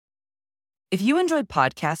If you enjoyed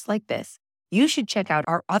podcasts like this, you should check out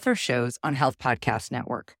our other shows on Health Podcast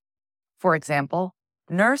Network. For example,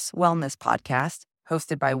 Nurse Wellness Podcast,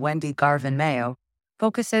 hosted by Wendy Garvin Mayo,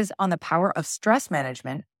 focuses on the power of stress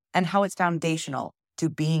management and how it's foundational to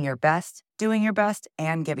being your best, doing your best,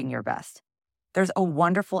 and giving your best. There's a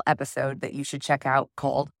wonderful episode that you should check out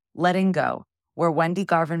called Letting Go, where Wendy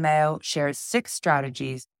Garvin Mayo shares 6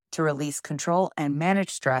 strategies to release control and manage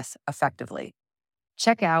stress effectively.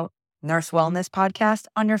 Check out Nurse Wellness Podcast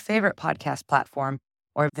on your favorite podcast platform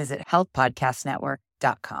or visit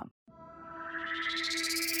healthpodcastnetwork.com.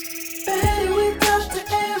 Better with Dr.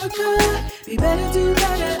 Erica. Be better, do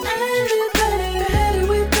better, and live better. Better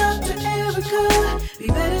with Dr. Erica. Be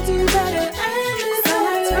better, do better, and live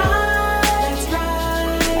better. That's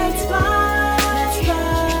right, that's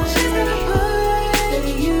right. She's gonna put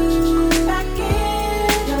you back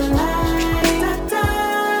in your life.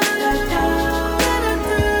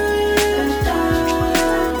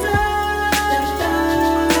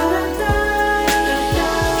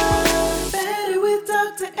 Better with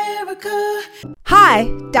Dr. Erica. Hi,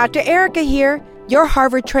 Dr. Erica here, your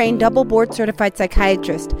Harvard-trained double board-certified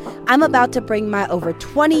psychiatrist. I'm about to bring my over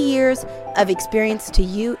 20 years of experience to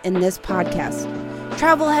you in this podcast.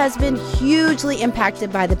 Travel has been hugely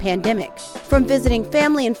impacted by the pandemic. From visiting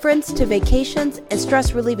family and friends to vacations and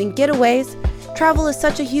stress-relieving getaways, travel is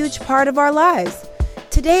such a huge part of our lives.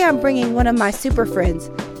 Today, I'm bringing one of my super friends,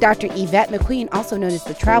 Dr. Yvette McQueen, also known as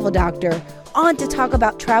the Travel Doctor, on to talk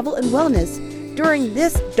about travel and wellness during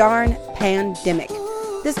this darn pandemic.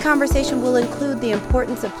 This conversation will include the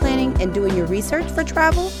importance of planning and doing your research for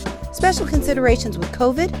travel, special considerations with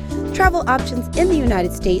COVID, travel options in the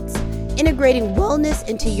United States, integrating wellness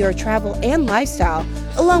into your travel and lifestyle,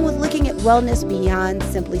 along with looking at wellness beyond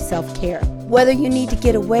simply self-care. Whether you need to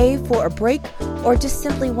get away for a break or just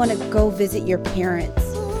simply want to go visit your parents,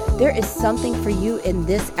 there is something for you in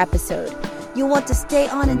this episode. You'll want to stay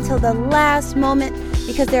on until the last moment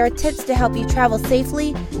because there are tips to help you travel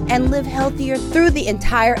safely and live healthier through the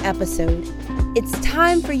entire episode. It's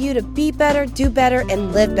time for you to be better, do better,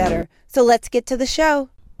 and live better. So let's get to the show.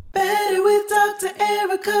 Better with Dr.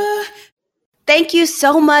 Erica. Thank you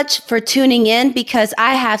so much for tuning in because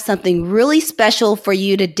I have something really special for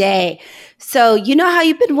you today. So you know how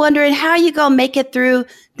you've been wondering how you going to make it through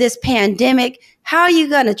this pandemic? How are you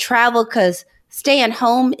going to travel? Because staying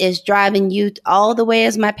home is driving you all the way,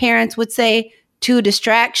 as my parents would say, to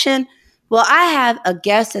distraction. Well, I have a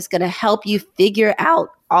guest that's going to help you figure out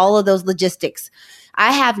all of those logistics.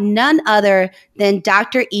 I have none other than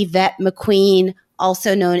Dr. Yvette McQueen,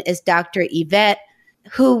 also known as Dr. Yvette,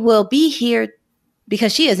 who will be here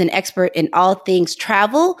because she is an expert in all things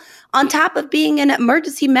travel, on top of being an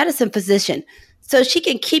emergency medicine physician. So she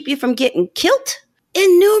can keep you from getting killed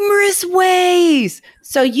in numerous ways.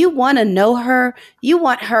 So you want to know her. You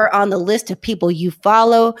want her on the list of people you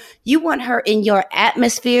follow. You want her in your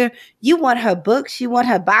atmosphere. You want her books. You want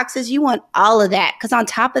her boxes. You want all of that. Because on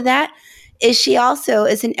top of that, she also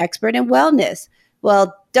is an expert in wellness.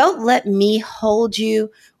 Well, don't let me hold you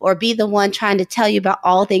or be the one trying to tell you about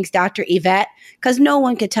all things Dr. Yvette, because no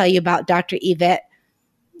one can tell you about Dr. Yvette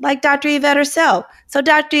like Dr. Yvette herself. So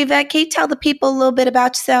Dr. Yvette, can you tell the people a little bit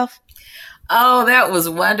about yourself? Oh, that was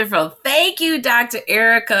wonderful. Thank you, Dr.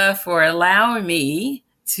 Erica, for allowing me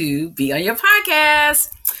to be on your podcast.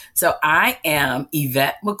 So I am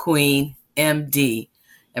Yvette McQueen, MD,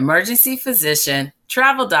 emergency physician,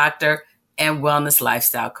 travel doctor, and wellness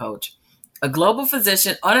lifestyle coach, a global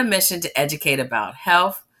physician on a mission to educate about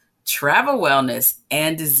health, travel wellness,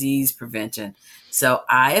 and disease prevention. So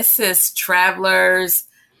I assist travelers,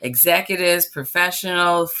 executives,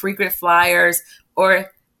 professionals, frequent flyers,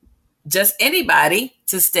 or just anybody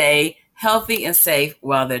to stay healthy and safe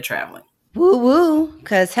while they're traveling. Woo woo,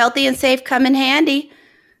 because healthy and safe come in handy.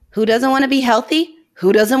 Who doesn't want to be healthy?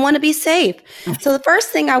 Who doesn't want to be safe? So the first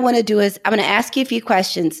thing I want to do is I'm going to ask you a few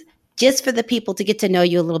questions just for the people to get to know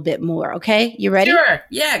you a little bit more. Okay, you ready? Sure.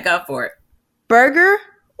 Yeah, go for it. Burger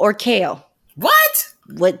or kale? What?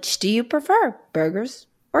 Which do you prefer, burgers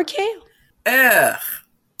or kale? Ugh.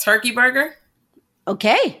 Turkey burger?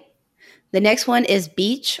 Okay. The next one is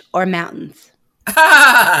beach or mountains?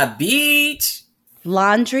 Beach.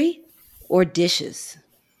 Laundry or dishes?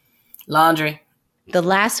 Laundry. The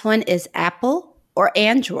last one is Apple or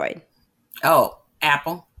Android? Oh,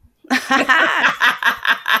 Apple. See,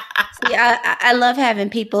 I love having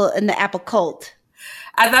people in the Apple cult.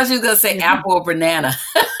 I thought you were going to say apple or banana.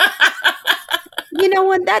 You know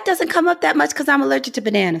what? That doesn't come up that much because I'm allergic to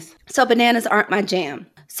bananas. So bananas aren't my jam.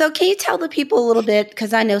 So can you tell the people a little bit,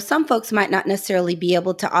 because I know some folks might not necessarily be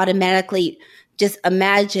able to automatically just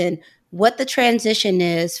imagine what the transition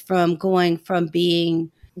is from going from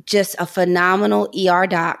being just a phenomenal ER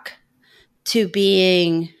doc to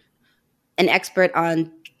being an expert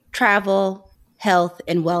on travel, health,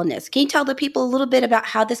 and wellness. Can you tell the people a little bit about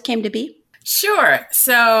how this came to be? Sure.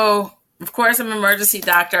 So, of course, I'm an emergency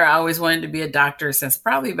doctor. I always wanted to be a doctor since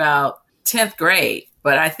probably about 10th grade.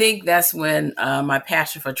 But I think that's when my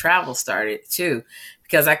passion for travel started too,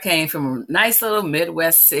 because I came from a nice little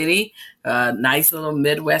Midwest city, a nice little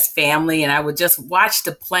Midwest family, and I would just watch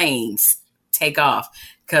the planes take off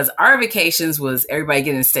because our vacations was everybody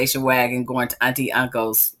getting a station wagon, going to auntie,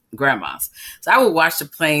 uncles, grandmas. So I would watch the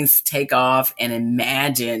planes take off and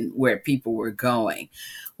imagine where people were going.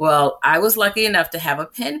 Well, I was lucky enough to have a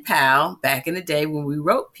pen pal back in the day when we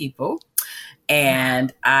wrote people.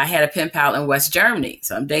 And I had a pen pal in West Germany.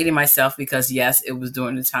 So I'm dating myself because, yes, it was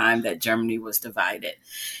during the time that Germany was divided.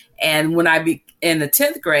 And when in the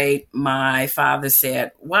 10th grade, my father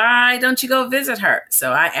said, why don't you go visit her?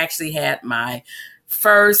 So I actually had my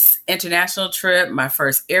first international trip, my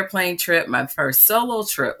first airplane trip, my first solo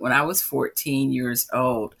trip when I was 14 years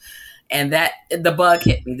old. And that the bug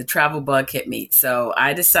hit me, the travel bug hit me. So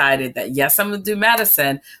I decided that, yes, I'm going to do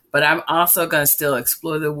medicine, but I'm also going to still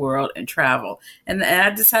explore the world and travel. And I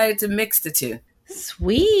decided to mix the two.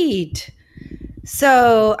 Sweet.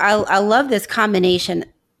 So I love this combination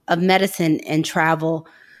of medicine and travel.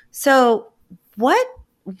 So what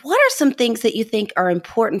are some things that you think are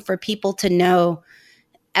important for people to know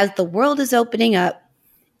as the world is opening up,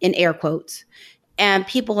 in air quotes, and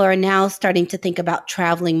people are now starting to think about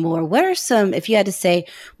traveling more? What are some, if you had to say,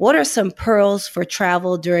 what are some pearls for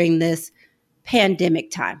travel during this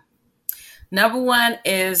pandemic time? Number one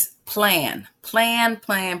is plan.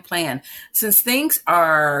 Since things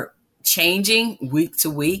are changing week to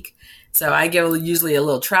week, so I give usually a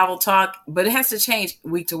little travel talk, but it has to change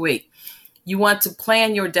week to week. You want to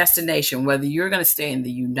plan your destination, whether you're going to stay in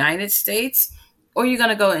the United States or you're going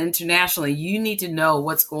to go internationally. You need to know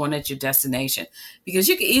what's going at your destination, because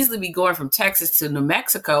you could easily be going from Texas to New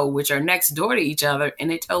Mexico, which are next door to each other, and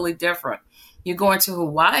they're totally different. You're going to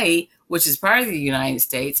Hawaii, which is part of the United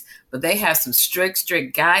States, but they have some strict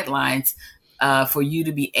guidelines for you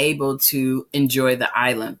to be able to enjoy the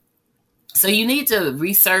island. So you need to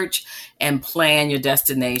research and plan your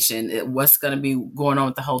destination. What's going to be going on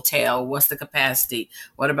with the hotel? What's the capacity?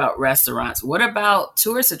 What about restaurants? What about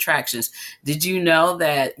tourist attractions? Did you know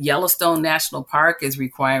that Yellowstone National Park is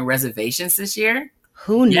requiring reservations this year?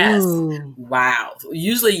 Who knew? Yes. Wow.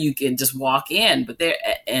 Usually you can just walk in, but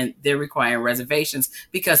they're requiring reservations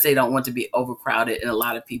because they don't want to be overcrowded, and a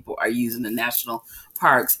lot of people are using the national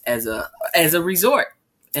parks as a resort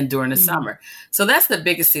and during the summer. So that's the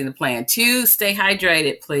biggest thing to plan. 2, stay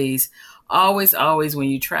hydrated, please. Always, when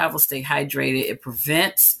you travel, stay hydrated. It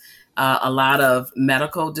prevents a lot of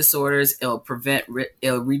medical disorders. It'll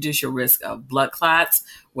reduce your risk of blood clots,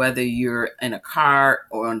 whether you're in a car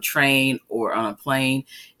or on a train or on a plane.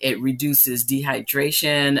 It reduces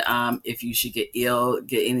dehydration. If you should get ill,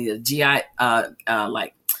 get any of the GI,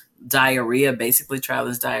 like diarrhea, basically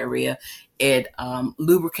traveler's diarrhea. It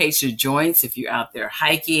lubricates your joints if you're out there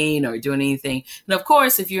hiking or doing anything. And of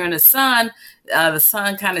course, if you're in the sun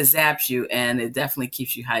kind of zaps you, and it definitely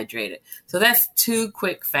keeps you hydrated. So that's 2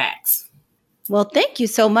 quick facts. Well, thank you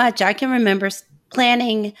so much. I can remember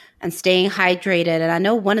planning and staying hydrated. And I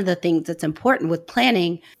know one of the things that's important with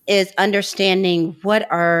planning is understanding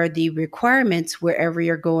what are the requirements wherever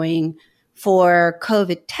you're going for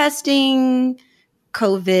COVID testing,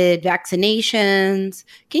 COVID vaccinations.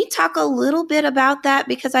 Can you talk a little bit about that?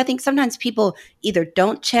 Because I think sometimes people either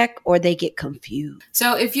don't check or they get confused.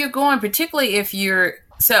 So if you're going, particularly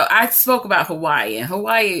so I spoke about Hawaii, and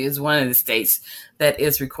Hawaii is one of the states that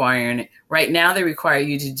is requiring it. Right now, they require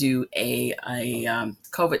you to do a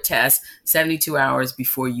COVID test 72 hours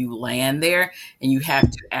before you land there. And you have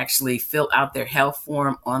to actually fill out their health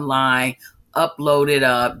form online, upload it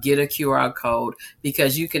up, get a QR code,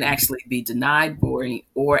 because you can actually be denied boarding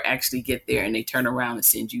or actually get there and they turn around and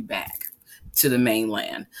send you back to the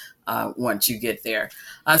mainland once you get there.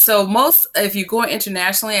 So if you're going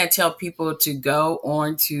internationally, I tell people to go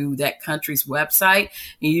on to that country's website.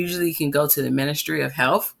 You usually can go to the Ministry of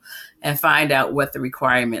Health and find out what the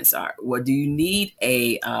requirements are. Well, do you need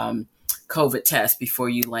a COVID test before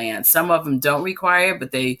you land? Some of them don't require,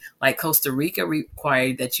 but they, like Costa Rica,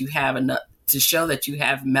 require that you have enough to show that you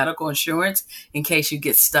have medical insurance in case you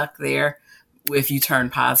get stuck there if you turn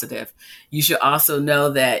positive. You should also know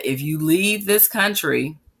that if you leave this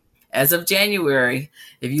country, as of January,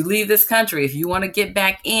 if you want to get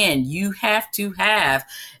back in, you have to have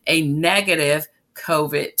a negative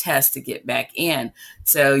COVID test to get back in.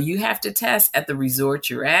 So you have to test at the resort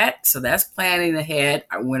you're at. So that's planning ahead.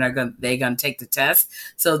 When are they going to take the test?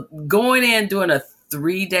 So going in, doing a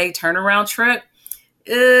 3-day turnaround trip,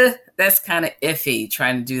 that's kind of iffy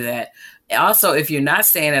trying to do that. Also, if you're not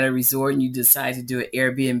staying at a resort and you decide to do an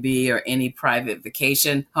Airbnb or any private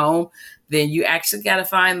vacation home, then you actually got to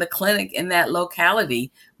find the clinic in that locality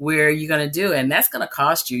where you're going to do it. And that's going to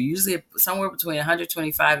cost you usually somewhere between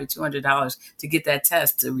 $125 to $200 to get that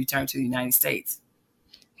test to return to the United States.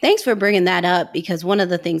 Thanks for bringing that up, because one of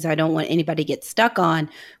the things I don't want anybody to get stuck on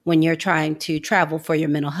when you're trying to travel for your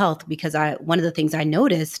mental health, because one of the things I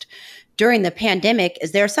noticed during the pandemic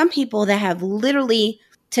is there are some people that have literally,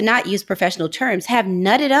 to not use professional terms, have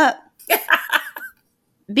nutted up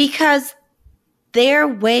because their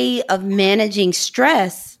way of managing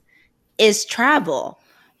stress is travel.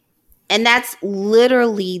 And that's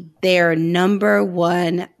literally their number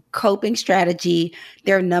one coping strategy,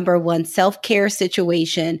 their number one self-care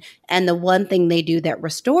situation, and the one thing they do that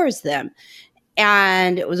restores them.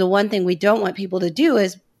 And it was the one thing we don't want people to do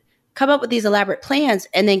is come up with these elaborate plans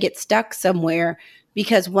and then get stuck somewhere,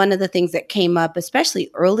 because one of the things that came up, especially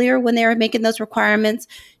earlier when they were making those requirements,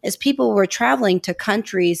 is people were traveling to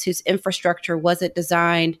countries whose infrastructure wasn't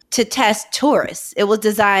designed to test tourists. It was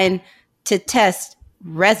designed to test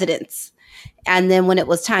residents. And then when it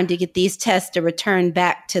was time to get these tests to return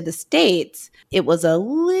back to the States, it was a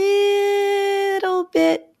little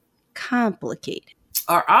bit complicated.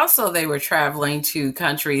 Or also they were traveling to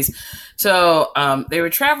countries. So they were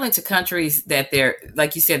traveling to countries that they're,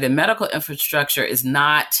 like you said, the medical infrastructure is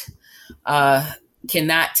not,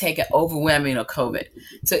 cannot take an overwhelming of COVID.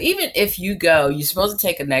 So even if you go, you're supposed to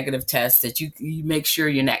take a negative test that you make sure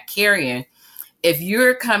you're not carrying. If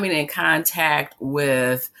you're coming in contact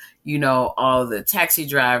with, all the taxi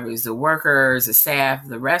drivers, the workers, the staff,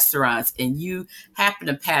 the restaurants, and you happen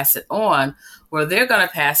to pass it on, well, they're going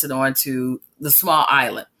to pass it on to the small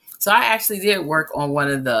island. So I actually did work on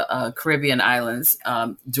one of the Caribbean islands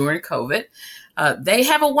during COVID. They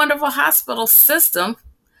have a wonderful hospital system,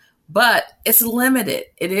 but it's limited.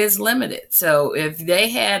 It is limited. So if they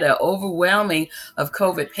had an overwhelming of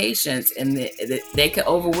COVID patients, and they could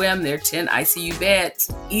overwhelm their 10 ICU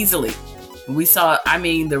beds easily. We saw,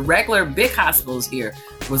 the regular big hospitals here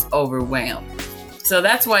was overwhelmed. So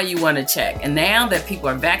that's why you want to check. And now that people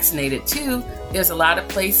are vaccinated too, there's a lot of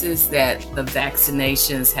places that the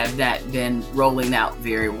vaccinations have not been rolling out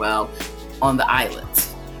very well on the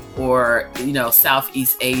islands, or,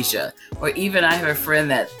 Southeast Asia, or even I have a friend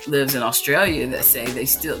that lives in Australia that say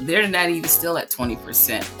they're not even still at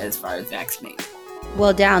 20% as far as vaccinated.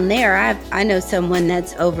 Well, down there, I know someone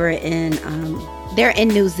that's over in, they're in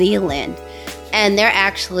New Zealand, and they're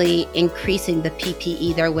actually increasing the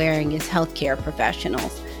PPE they're wearing as healthcare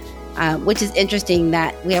professionals, which is interesting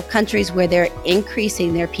that we have countries where they're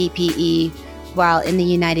increasing their PPE, while in the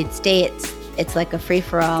United States, it's like a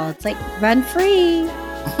free-for-all. It's like, run free.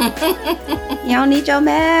 You don't need your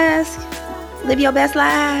mask. Live your best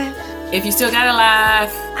life. If you still got a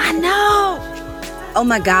life. I know. Oh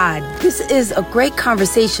my God, this is a great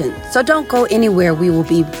conversation. So don't go anywhere. We will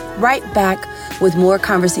be right back with more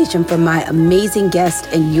conversation from my amazing guest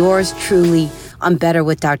and yours truly on Better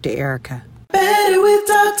with Dr. Erica. Better with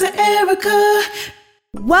Dr. Erica.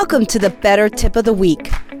 Welcome to the Better Tip of the Week.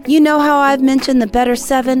 You know how I've mentioned the Better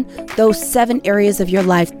 7, those 7 areas of your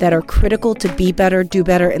life that are critical to be better, do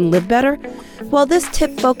better, and live better? Well, this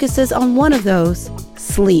tip focuses on one of those,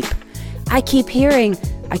 sleep. I keep hearing,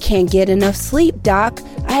 I can't get enough sleep, Doc.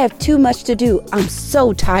 I have too much to do. I'm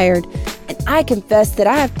so tired. And I confess that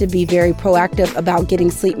I have to be very proactive about getting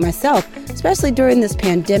sleep myself, especially during this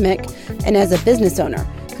pandemic and as a business owner.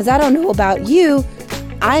 Because I don't know about you,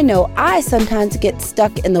 I know I sometimes get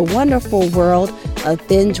stuck in the wonderful world of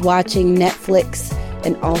binge watching Netflix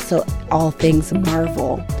and also all things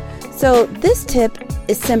Marvel. So this tip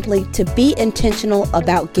is simply to be intentional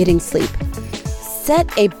about getting sleep.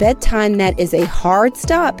 Set a bedtime that is a hard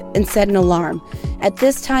stop and set an alarm. At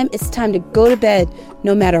this time, it's time to go to bed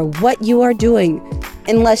no matter what you are doing,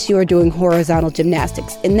 unless you are doing horizontal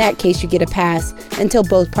gymnastics. In that case, you get a pass until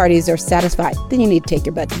both parties are satisfied. Then you need to take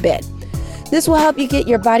your butt to bed. This will help you get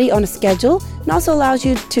your body on a schedule and also allows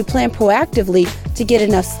you to plan proactively to get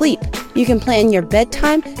enough sleep. You can plan your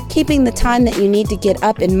bedtime, keeping the time that you need to get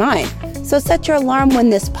up in mind. So set your alarm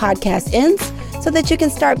when this podcast ends so that you can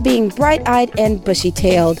start being bright-eyed and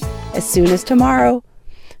bushy-tailed as soon as tomorrow.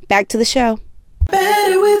 Back to the show.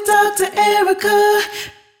 Better with Dr. Erica.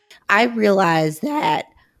 I realize that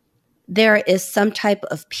there is some type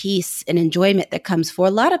of peace and enjoyment that comes for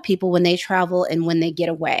a lot of people when they travel and when they get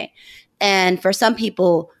away. And for some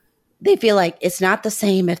people, they feel like it's not the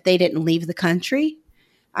same if they didn't leave the country.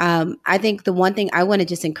 I think the one thing I want to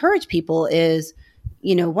just encourage people is,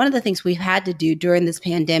 one of the things we've had to do during this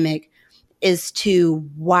pandemic is to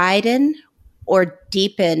widen or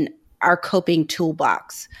deepen our coping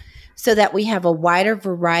toolbox so that we have a wider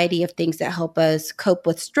variety of things that help us cope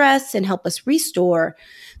with stress and help us restore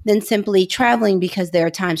than simply traveling, because there are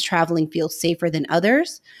times traveling feels safer than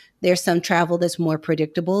others. There's some travel that's more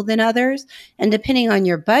predictable than others. And depending on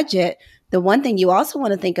your budget, the one thing you also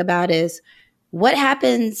want to think about is what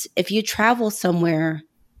happens if you travel somewhere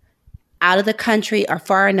out of the country or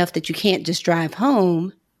far enough that you can't just drive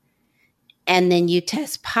home, and then you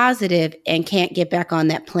test positive and can't get back on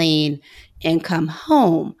that plane and come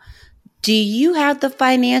home. Do you have the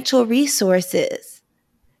financial resources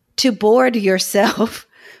to board yourself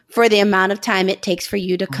for the amount of time it takes for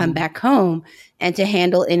you to come back home and to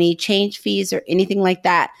handle any change fees or anything like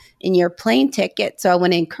that in your plane ticket? So I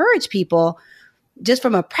want to encourage people, just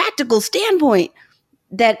from a practical standpoint,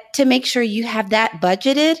 that to make sure you have that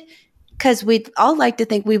budgeted, because we'd all like to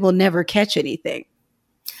think we will never catch anything.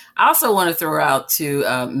 I also want to throw out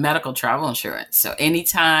to medical travel insurance. So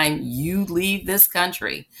anytime you leave this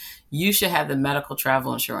country, you should have the medical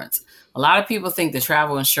travel insurance. A lot of people think the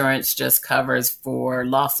travel insurance just covers for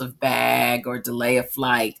loss of bag or delay of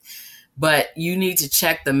flight, but you need to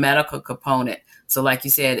check the medical component. So like you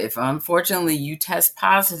said, if unfortunately you test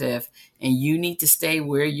positive and you need to stay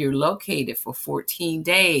where you're located for 14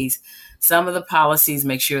 days, some of the policies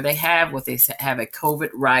make sure they have what they have, a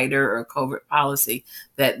COVID rider or a COVID policy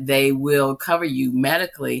that they will cover you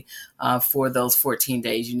medically for those 14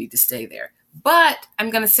 days you need to stay there. But I'm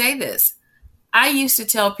going to say this. I used to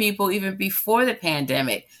tell people even before the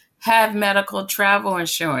pandemic, have medical travel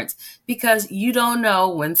insurance, because you don't know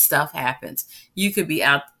when stuff happens. You could be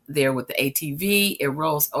out there with the ATV, it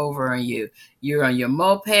rolls over on you. You're on your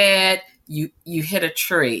moped, you hit a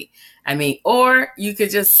tree. I mean, or you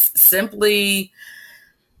could just simply,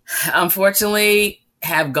 unfortunately,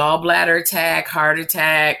 have gallbladder attack, heart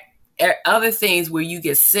attack, other things where you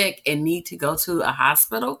get sick and need to go to a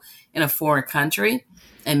hospital in a foreign country.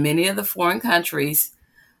 And many of the foreign countries,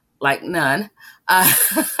 like none,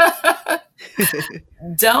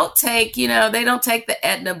 don't take, they don't take the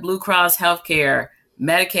Aetna, Blue Cross Healthcare,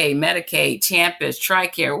 Medicaid, Champus,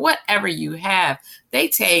 TRICARE, whatever you have. They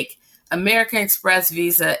take American Express,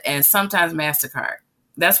 Visa, and sometimes MasterCard.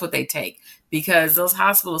 That's what they take, because those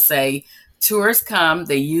hospitals say tourists come,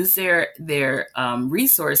 they use their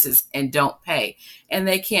resources and don't pay, and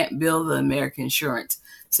they can't bill the American insurance.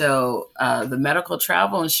 So the medical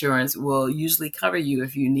travel insurance will usually cover you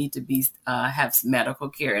if you need to have medical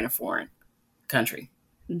care in a foreign country.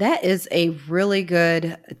 That is a really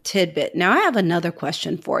good tidbit. Now I have another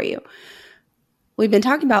question for you. We've been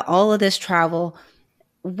talking about all of this travel.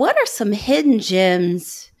 What are some hidden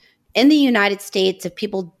gems in the United States if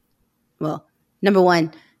people, well, number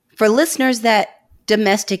one, for listeners that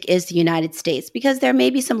domestic is the United States, because there may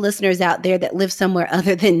be some listeners out there that live somewhere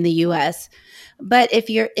other than the U.S. But if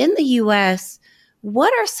you're in the U.S.,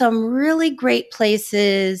 what are some really great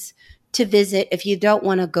places to visit if you don't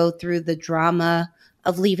want to go through the drama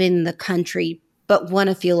of leaving the country, but want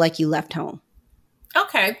to feel like you left home?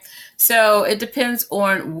 Okay. So it depends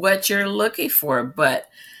on what you're looking for, but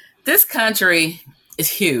this country is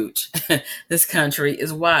huge. This country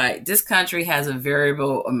is wide. This country has a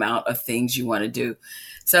variable amount of things you want to do.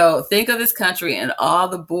 So think of this country and all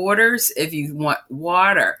the borders. If you want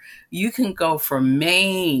water, you can go from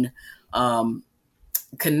Maine,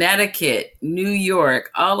 Connecticut, New York,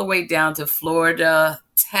 all the way down to Florida,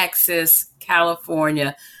 Texas,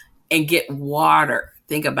 California, and get water.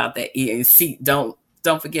 Think about that. And see, don't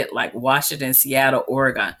forget, like Washington, Seattle,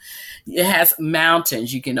 Oregon. It has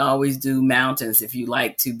mountains. You can always do mountains if you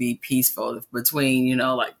like to be peaceful. Between,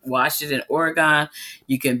 like Washington, Oregon,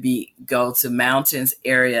 you can go to mountains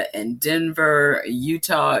area in Denver,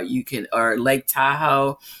 Utah, or Lake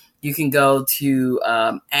Tahoe. You can go to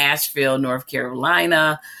Asheville, North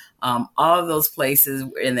Carolina, all of those places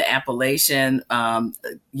in the Appalachian,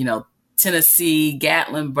 Tennessee,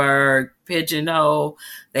 Gatlinburg, Pigeonhole.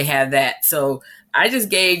 They have that. So I just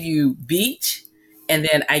gave you beach, and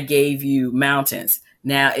then I gave you mountains.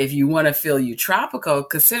 Now, if you want to feel you tropical,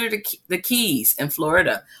 consider the Keys in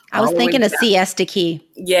Florida. I was thinking of Siesta Key.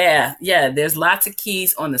 Yeah. There's lots of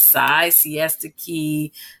keys on the side. Siesta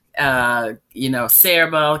Key,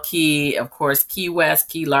 Cerebral Key, of course, Key West,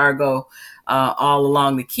 Key Largo, all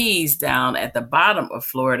along the Keys down at the bottom of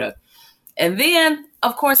Florida. And then,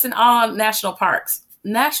 of course, in all national parks.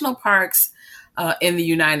 National parks in the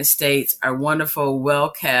United States are wonderful,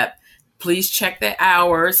 well-kept. please check the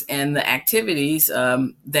hours and the activities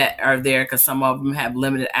that are there, because some of them have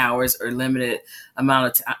limited hours or limited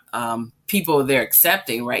amount of people they're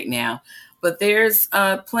accepting right now. But there's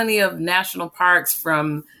plenty of national parks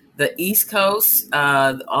from the East Coast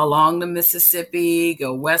along the Mississippi,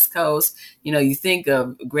 go West Coast. You think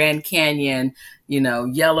of Grand Canyon,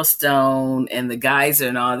 Yellowstone and the Geyser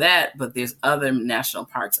and all that, but there's other national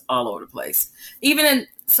parks all over the place.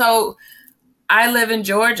 So I live in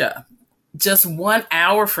Georgia. Just 1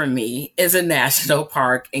 hour from me is a national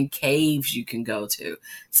park and caves you can go to.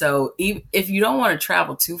 So if you don't want to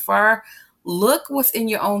travel too far, look what's in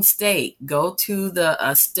your own state. Go to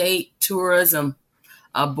the state tourism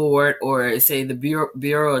board, or say the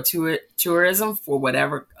Bureau of Tourism for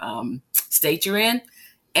whatever state you're in,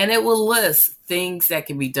 and it will list things that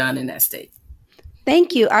can be done in that state.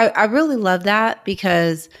 Thank you. I really love that,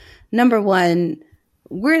 because number one,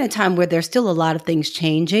 we're in a time where there's still a lot of things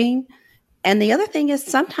changing. And the other thing is,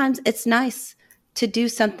 sometimes it's nice to do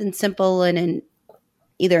something simple and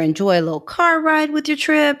either enjoy a little car ride with your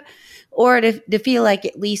trip, or to feel like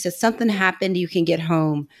at least if something happened, you can get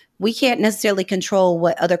home. We can't necessarily control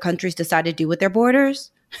what other countries decide to do with their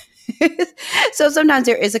borders. So sometimes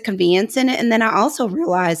there is a convenience in it. And then I also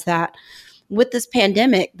realized that with this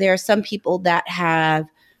pandemic, there are some people that have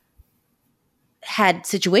had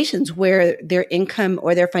situations where their income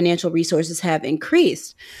or their financial resources have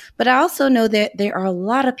increased. But I also know that there are a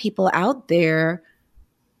lot of people out there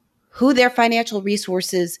who their financial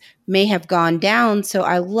resources may have gone down. So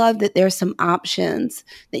I love that there's some options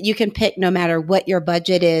that you can pick no matter what your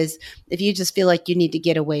budget is, if you just feel like you need to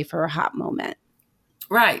get away for a hot moment.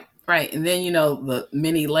 Right. And then, the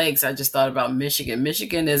many lakes, I just thought about Michigan.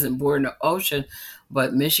 Michigan isn't bordered the ocean,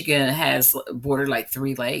 but Michigan has bordered like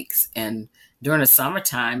 3 lakes. And during the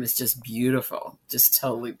summertime, it's just beautiful, just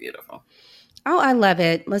totally beautiful. Oh, I love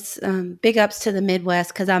it. Let's big ups to the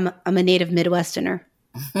Midwest, because I'm a native Midwesterner.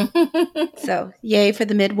 So yay for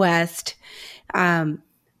the Midwest. Now,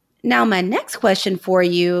 my next question for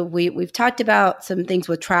you, we've talked about some things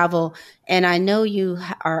with travel, and I know you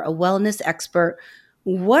are a wellness expert.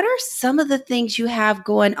 What are some of the things you have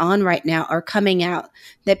going on right now or coming out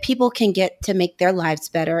that people can get to make their lives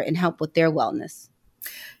better and help with their wellness?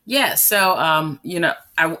 Yeah. So,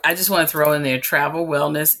 I just want to throw in there, travel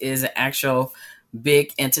wellness is an actual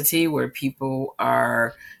big entity where people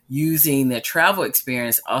are using their travel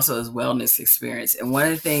experience also as wellness experience. And one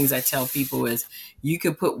of the things I tell people is you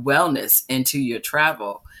can put wellness into your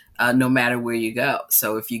travel no matter where you go.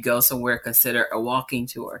 So if you go somewhere, consider a walking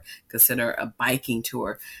tour, consider a biking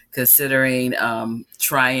tour, considering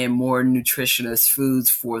trying more nutritious foods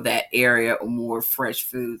for that area or more fresh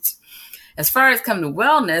foods. As far as coming to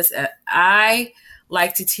wellness, I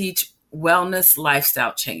like to teach wellness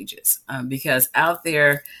lifestyle changes because out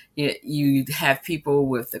there you have people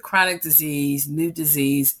with the chronic disease, new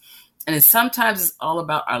disease, and sometimes it's all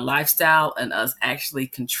about our lifestyle and us actually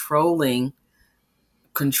controlling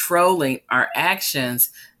our actions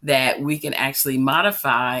that we can actually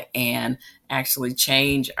modify and actually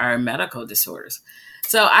change our medical disorders.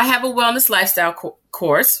 So I have a wellness lifestyle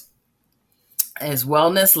course. As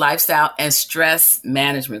wellness, lifestyle, and stress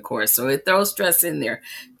management course. So it throws stress in there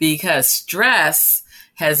because stress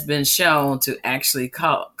has been shown to actually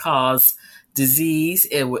cause disease.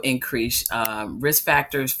 It will increase risk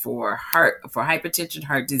factors for hypertension,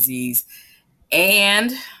 heart disease,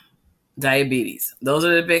 and diabetes. Those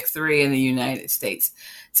are the big 3 in the United States.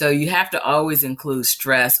 So you have to always include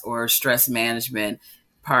stress or stress management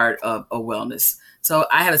part of a wellness. So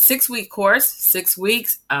I have a 6-week course, 6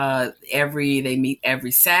 weeks. They meet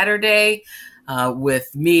every Saturday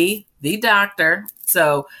with me, the doctor.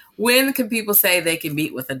 So when can people say they can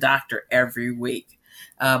meet with a doctor every week?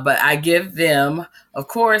 But I give them, of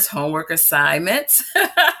course, homework assignments,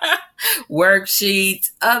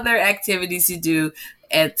 worksheets, other activities to do,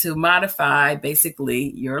 and to modify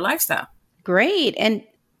basically your lifestyle. Great. And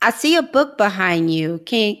I see a book behind you.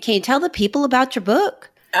 Can you tell the people about your book?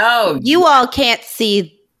 Oh, you all can't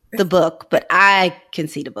see the book, but I can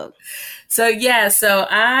see the book. So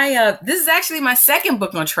I this is actually my second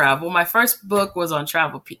book on travel. My first book was on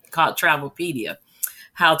travel called Travelpedia,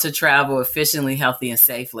 How to Travel Efficiently, Healthy, and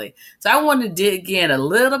Safely. So I wanted to dig in a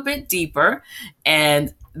little bit deeper,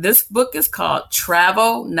 and this book is called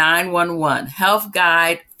Travel 911, Health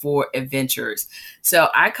Guide for Adventurers. So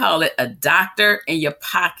I call it a doctor in your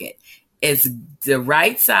pocket. It's the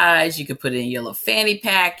right size. You can put it in your little fanny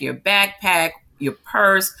pack, your backpack, your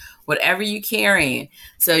purse, whatever you're carrying.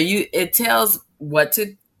 So it tells what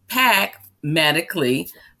to pack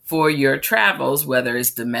medically for your travels, whether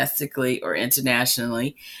it's domestically or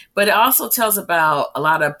internationally. But it also tells about a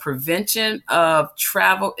lot of prevention of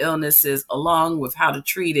travel illnesses along with how to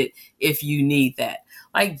treat it if you need that,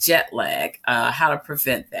 like jet lag, how to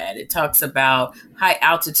prevent that. It talks about high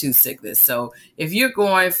altitude sickness. So if you're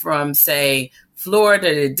going from, say,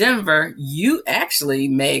 Florida to Denver, you actually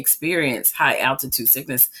may experience high altitude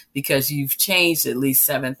sickness because you've changed at least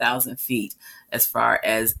 7,000 feet as far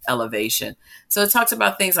as elevation. So it talks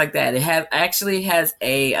about things like that. It has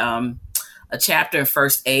a chapter in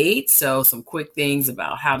first aid. So some quick things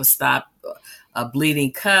about how to stop a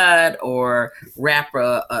bleeding cut or wrap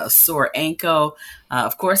a sore ankle.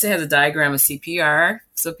 Of course, it has a diagram of CPR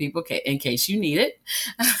so people can, in case you need it.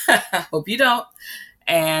 Hope you don't.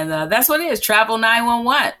 And that's what it is, Travel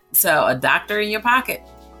 911. So a doctor in your pocket.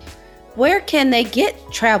 Where can they get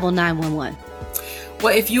Travel 911?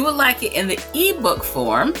 Well, if you would like it in the ebook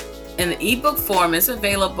form, it's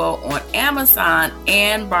available on Amazon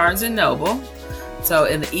and Barnes & Noble. So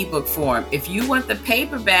in the ebook form, if you want the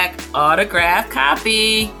paperback autographed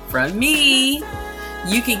copy from me,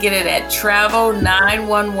 you can get it at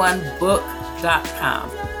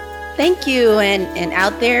travel911book.com. Thank you. And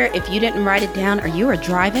out there, if you didn't write it down or you are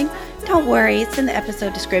driving, don't worry. It's in the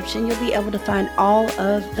episode description. You'll be able to find all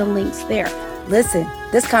of the links there. Listen,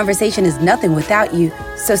 this conversation is nothing without you,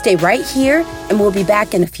 so stay right here and we'll be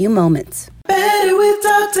back in a few moments. Better with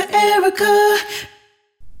Dr. Erica.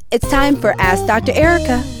 It's time for Ask Dr.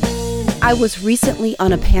 Erica. I was recently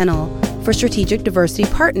on a panel for Strategic Diversity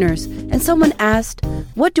Partners, and someone asked,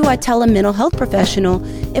 what do I tell a mental health professional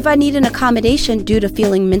if I need an accommodation due to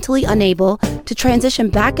feeling mentally unable to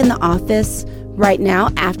transition back in the office right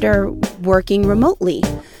now after working remotely?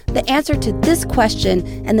 The answer to this question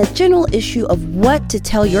and the general issue of what to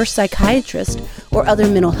tell your psychiatrist or other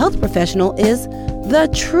mental health professional is the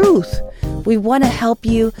truth. We want to help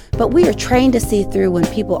you, but we are trained to see through when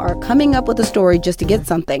people are coming up with a story just to get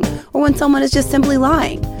something, or when someone is just simply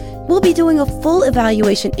lying. We'll be doing a full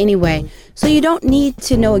evaluation anyway, so you don't need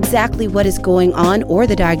to know exactly what is going on or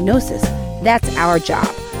the diagnosis. That's our job.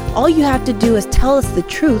 All you have to do is tell us the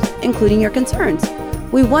truth, including your concerns.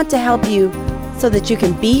 We want to help you so that you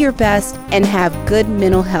can be your best and have good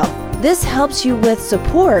mental health. This helps you with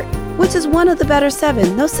support, which is one of the better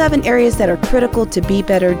 7, those 7 areas that are critical to be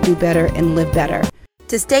better, do better, and live better.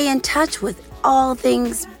 To stay in touch with all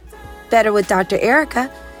things Better with Dr.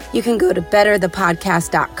 Erica, you can go to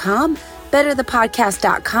betterthepodcast.com,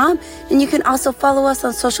 betterthepodcast.com, and you can also follow us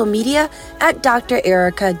on social media at Dr.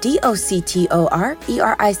 Erica,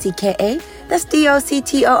 DoctorEricka. That's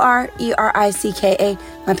DoctorEricka.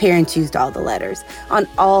 My parents used all the letters. On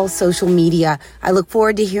all social media. I look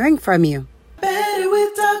forward to hearing from you. Better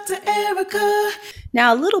with Dr. Erica.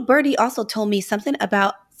 Now, little birdie also told me something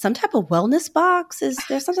about some type of wellness box. Is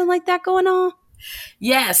there something like that going on?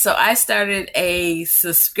 Yeah, so I started a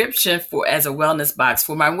subscription as a wellness box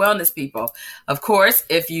for my wellness people. Of course,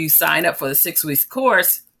 if you sign up for the 6 weeks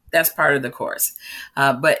course, that's part of the course.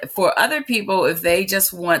 But for other people, if they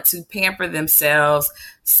just want to pamper themselves,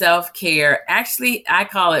 self-care, actually, I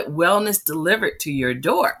call it wellness delivered to your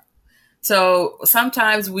door. So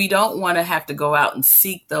sometimes we don't want to have to go out and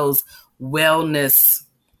seek those wellness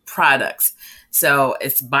products. So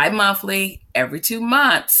it's bi-monthly, every 2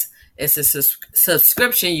 months. It's a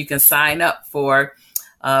subscription you can sign up for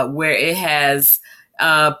where it has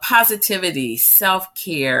positivity,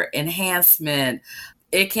 self-care, enhancement.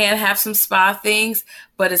 It can have some spa things,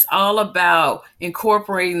 but it's all about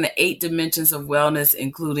incorporating the 8 dimensions of wellness,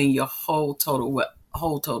 including your whole total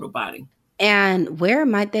body. And where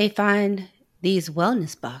might they find these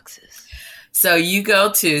wellness boxes? So you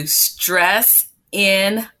go to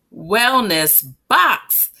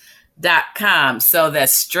stressinwellnessbox.com. So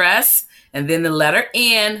that's stress and then the letter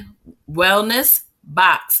N,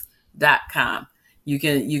 wellnessbox.com. You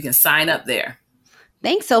can sign up there.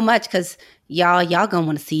 Thanks so much, because y'all gonna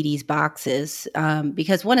want to see these boxes,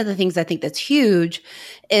 because one of the things I think that's huge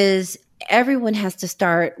is everyone has to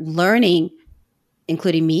start learning,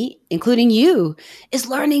 including me, including you, is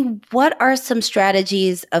learning what are some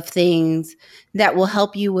strategies of things that will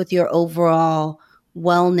help you with your overall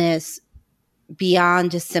wellness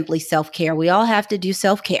beyond just simply self-care. We all have to do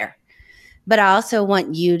self-care. But I also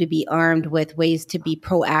want you to be armed with ways to be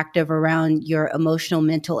proactive around your emotional,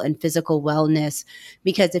 mental, and physical wellness.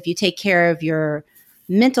 Because if you take care of your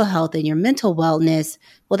mental health and your mental wellness,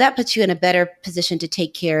 well, that puts you in a better position to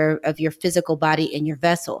take care of your physical body and your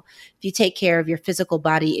vessel. If you take care of your physical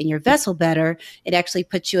body and your vessel better, it actually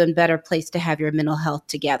puts you in a better place to have your mental health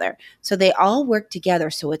together. So they all work together.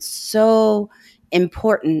 So it's so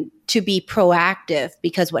important to be proactive,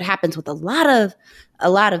 because what happens with a lot of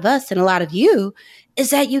us and a lot of you is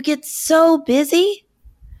that you get so busy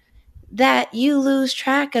that you lose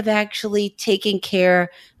track of actually taking care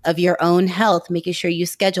of your own health, making sure you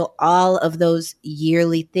schedule all of those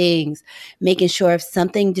yearly things, making sure if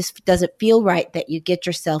something just doesn't feel right, that you get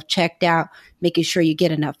yourself checked out, making sure you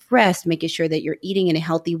get enough rest, making sure that you're eating in a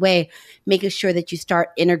healthy way, making sure that you start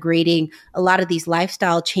integrating a lot of these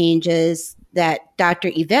lifestyle changes that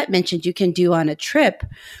Dr. Yvette mentioned you can do on a trip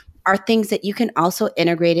are things that you can also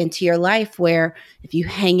integrate into your life, where if you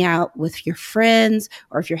hang out with your friends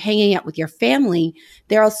or if you're hanging out with your family,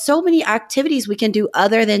 there are so many activities we can do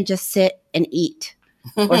other than just sit and eat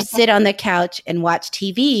or sit on the couch and watch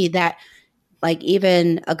TV. That, like,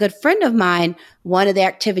 even a good friend of mine, one of the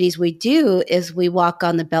activities we do is we walk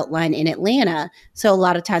on the Beltline in Atlanta. So a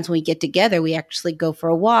lot of times when we get together, we actually go for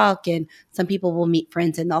a walk, and some people will meet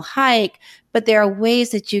friends and they'll hike. But there are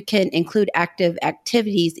ways that you can include active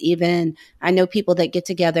activities. Even I know people that get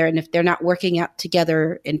together, and if they're not working out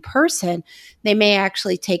together in person, they may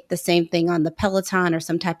actually take the same thing on the Peloton or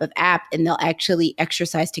some type of app, and they'll actually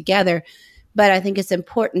exercise together. But I think it's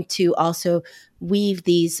important to also weave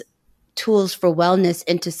these tools for wellness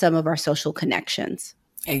into some of our social connections.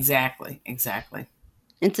 Exactly.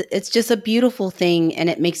 It's just a beautiful thing, and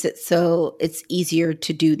it makes it so it's easier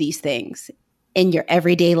to do these things in your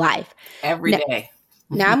everyday life. Every day.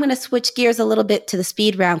 Now I'm going to switch gears a little bit to the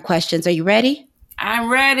speed round questions. Are you ready? I'm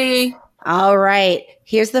ready. All right.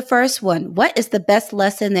 Here's the first one. What is the best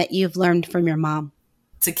lesson that you've learned from your mom?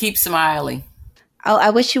 To keep smiling. Oh, I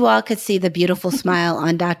wish you all could see the beautiful smile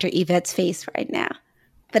on Dr. Yvette's face right now,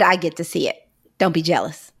 but I get to see it. Don't be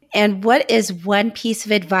jealous. And what is one piece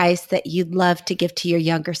of advice that you'd love to give to your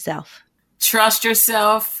younger self? Trust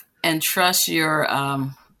yourself and trust your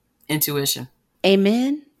intuition.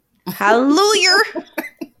 Amen. Hallelujah.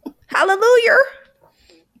 Hallelujah.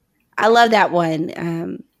 I love that one.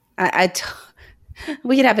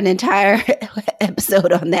 We could have an entire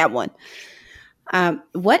episode on that one.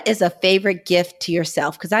 What is a favorite gift to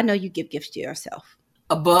yourself? Because I know you give gifts to yourself.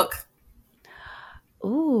 A book.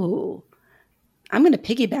 Ooh. I'm going to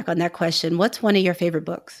piggyback on that question. What's one of your favorite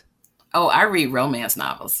books? Oh, I read romance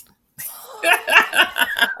novels.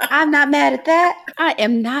 I'm not mad at that. I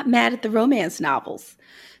am not mad at the romance novels.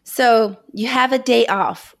 So you have a day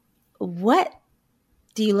off. What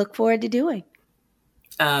do you look forward to doing?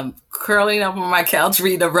 Curling up on my couch,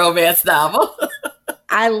 reading a romance novel.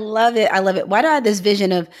 I love it. I love it. Why do I have this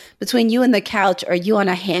vision of between you and the couch or you on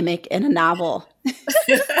a hammock and a novel?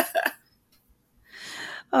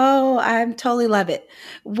 Oh, I totally love it.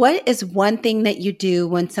 What is one thing that you do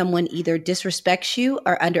when someone either disrespects you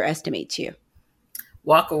or underestimates you?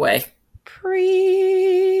 Walk away.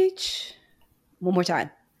 Preach. One more time.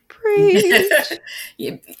 Preach.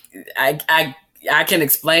 I can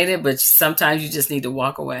explain it, but sometimes you just need to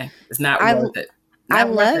walk away. It's not worth it. I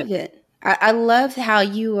love it. I love how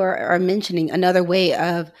you are mentioning another way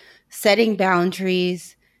of setting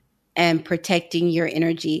boundaries and protecting your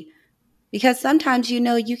energy. Because sometimes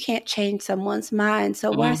you can't change someone's mind.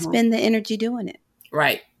 So why spend the energy doing it?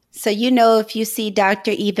 Right. So if you see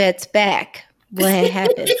Dr. Yvette's back, what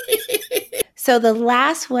happened? So the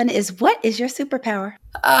last one is, what is your superpower?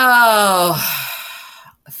 Oh,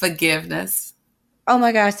 forgiveness. Oh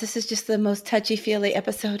my gosh, this is just the most touchy-feely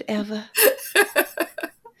episode ever.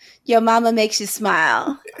 Your mama makes you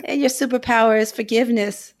smile, and your superpower is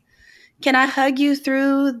forgiveness. Can I hug you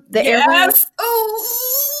through the airwaves? Yes. Oh.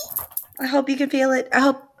 I hope you can feel it. I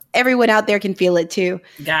hope everyone out there can feel it too.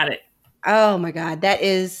 Got it. Oh my God. That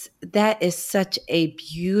is such a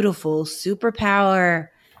beautiful superpower.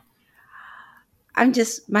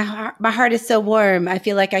 My heart is so warm. I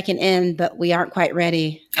feel like I can end, but we aren't quite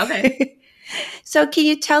ready. Okay. So can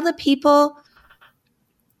you tell the people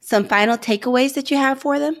some final takeaways that you have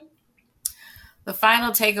for them? The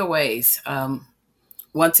final takeaways.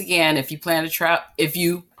 Once again, if you plan to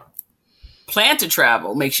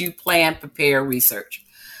travel, make sure you plan, prepare, research.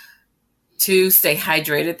 2, stay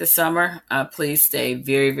hydrated this summer. Please stay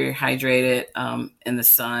very, very hydrated in the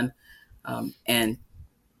sun, and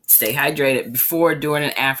stay hydrated before, during,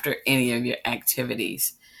 and after any of your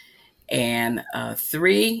activities. And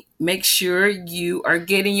 3, make sure you are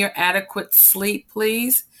getting your adequate sleep,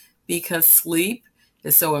 please, because sleep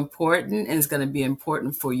is so important, and it's going to be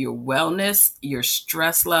important for your wellness, your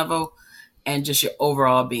stress level, and just your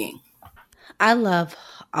overall being. I love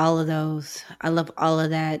all of those. I love all of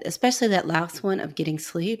that, especially that last one of getting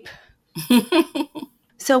sleep.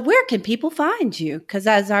 So where can people find you? Because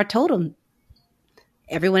as I told them,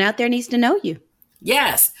 everyone out there needs to know you.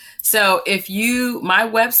 Yes. So my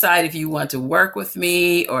website, if you want to work with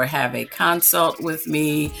me or have a consult with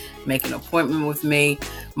me, make an appointment with me,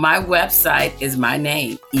 my website is my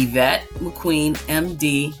name,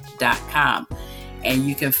 YvetteMcQueenMD.com. And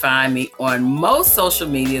you can find me on most social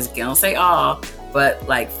medias, I don't say all, but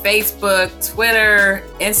like Facebook, Twitter,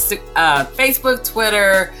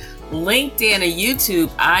 LinkedIn, and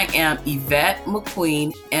YouTube. I am Yvette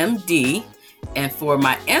McQueen, MD. And for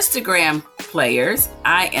my Instagram players,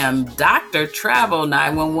 I am Dr. Travel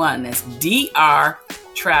 911. That's Dr.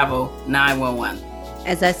 Travel 911.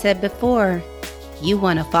 As I said before, you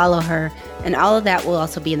want to follow her, and all of that will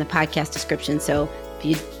also be in the podcast description. So if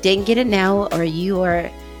you didn't get it now, or you are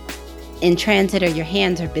in transit, or your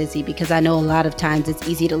hands are busy, because I know a lot of times it's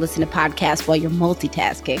easy to listen to podcasts while you're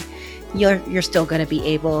multitasking, you're still going to be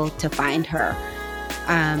able to find her.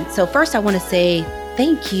 So first I want to say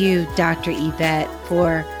thank you, Dr. Yvette,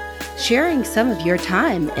 for sharing some of your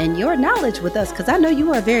time and your knowledge with us, because I know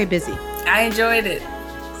you are very busy. I enjoyed it.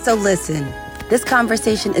 So listen, this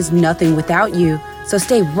conversation is nothing without you. So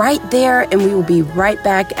stay right there, and we will be right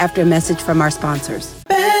back after a message from our sponsors.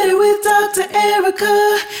 Better with Dr.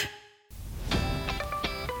 Erica.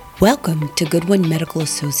 Welcome to Goodwin Medical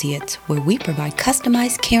Associates, where we provide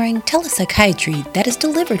customized, caring telepsychiatry that is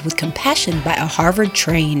delivered with compassion by a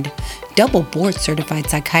Harvard-trained, double board-certified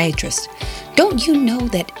psychiatrist. Don't you know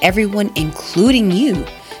that everyone, including you,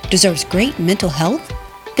 deserves great mental health?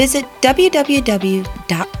 Visit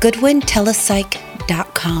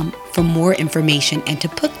www.goodwintelepsych.com for more information and to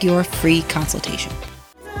book your free consultation.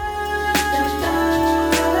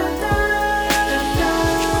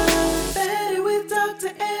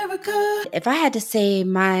 If I had to say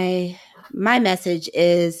my message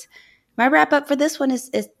is, my wrap up for this one is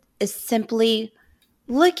simply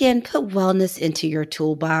put wellness into your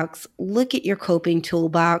toolbox, look at your coping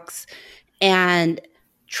toolbox, and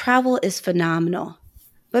travel is phenomenal.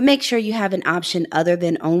 But make sure you have an option other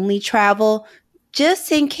than only travel,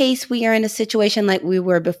 just in case we are in a situation like we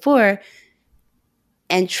were before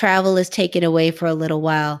and travel is taken away for a little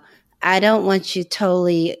while. I don't want you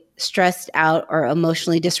totally stressed out or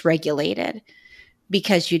emotionally dysregulated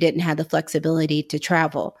because you didn't have the flexibility to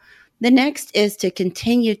travel. The next is to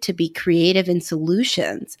continue to be creative in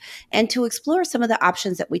solutions and to explore some of the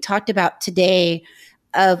options that we talked about today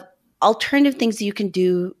of alternative things you can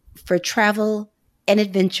do for travel and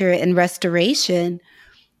adventure and restoration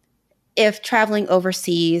if traveling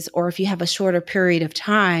overseas, or if you have a shorter period of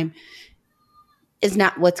time, is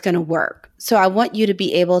not what's going to work. So I want you to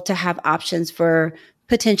be able to have options for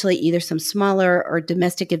potentially either some smaller or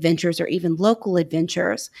domestic adventures, or even local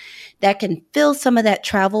adventures that can fill some of that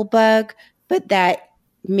travel bug, but that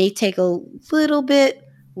may take a little bit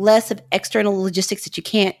less of external logistics that you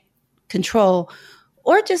can't control,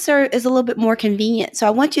 or just is a little bit more convenient. So I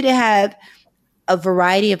want you to have a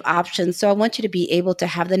variety of options. So I want you to be able to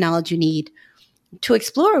have the knowledge you need to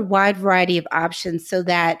explore a wide variety of options so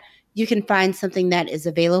that you can find something that is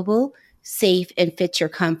available, safe, and fits your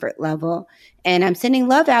comfort level. And I'm sending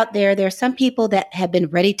love out there. There are some people that have been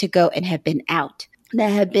ready to go and have been out,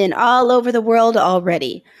 that have been all over the world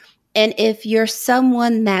already. And if you're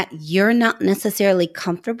someone that you're not necessarily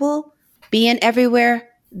comfortable being everywhere,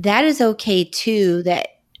 that is okay too. That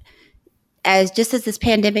just as this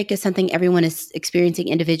pandemic is something everyone is experiencing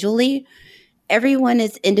individually, everyone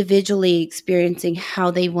is individually experiencing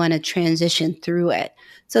how they want to transition through it.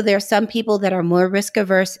 So there are some people that are more risk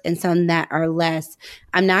averse and some that are less.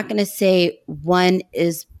 I'm not going to say one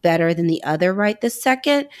is better than the other right this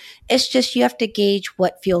second. It's just you have to gauge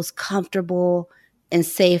what feels comfortable and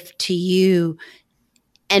safe to you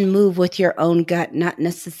and move with your own gut, not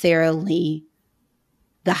necessarily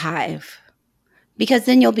the hive. Because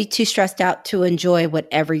then you'll be too stressed out to enjoy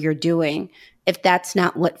whatever you're doing if that's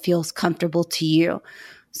not what feels comfortable to you.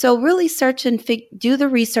 So really search and do the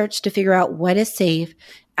research to figure out what is safe,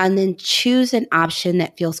 and then choose an option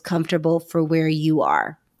that feels comfortable for where you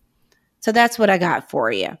are. So that's what I got for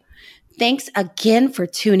you. Thanks again for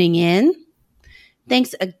tuning in.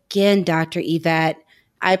 Thanks again, Dr. Yvette.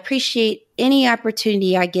 I appreciate any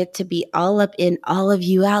opportunity I get to be all up in all of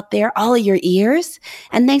you out there, all of your ears.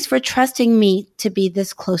 And thanks for trusting me to be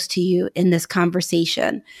this close to you in this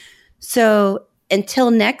conversation. So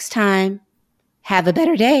until next time, have a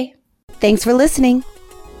better day. Thanks for listening.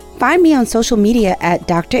 Find me on social media at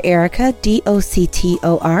Dr. Erica,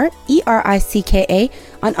 DoctorEricka,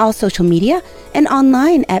 on all social media, and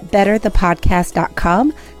online at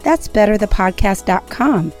betterthepodcast.com. That's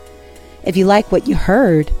betterthepodcast.com. If you like what you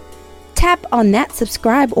heard, tap on that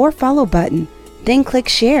subscribe or follow button, then click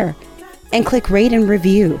share and click rate and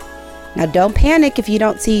review. Now don't panic if you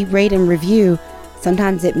don't see rate and review.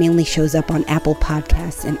 Sometimes it mainly shows up on Apple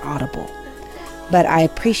Podcasts and Audible. But I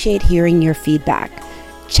appreciate hearing your feedback.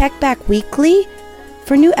 Check back weekly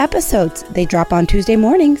for new episodes. They drop on Tuesday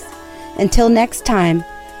mornings. Until next time,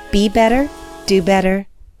 be better, do better,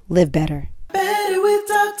 live better. Better with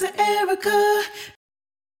Dr. Erica.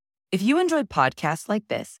 If you enjoyed podcasts like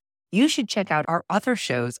this, you should check out our other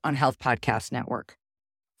shows on Health Podcast Network.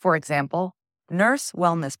 For example, Nurse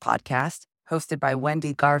Wellness Podcast, hosted by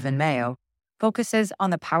Wendy Garvin Mayo, focuses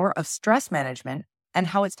on the power of stress management and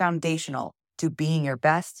how it's foundational to being your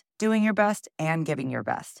best, doing your best, and giving your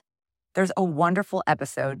best. There's a wonderful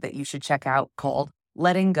episode that you should check out called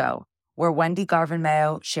Letting Go, where Wendy Garvin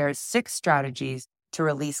Mayo shares 6 strategies to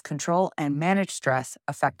release control and manage stress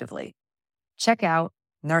effectively. Check out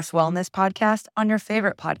Nurse Wellness Podcast on your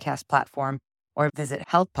favorite podcast platform or visit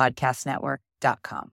healthpodcastnetwork.com.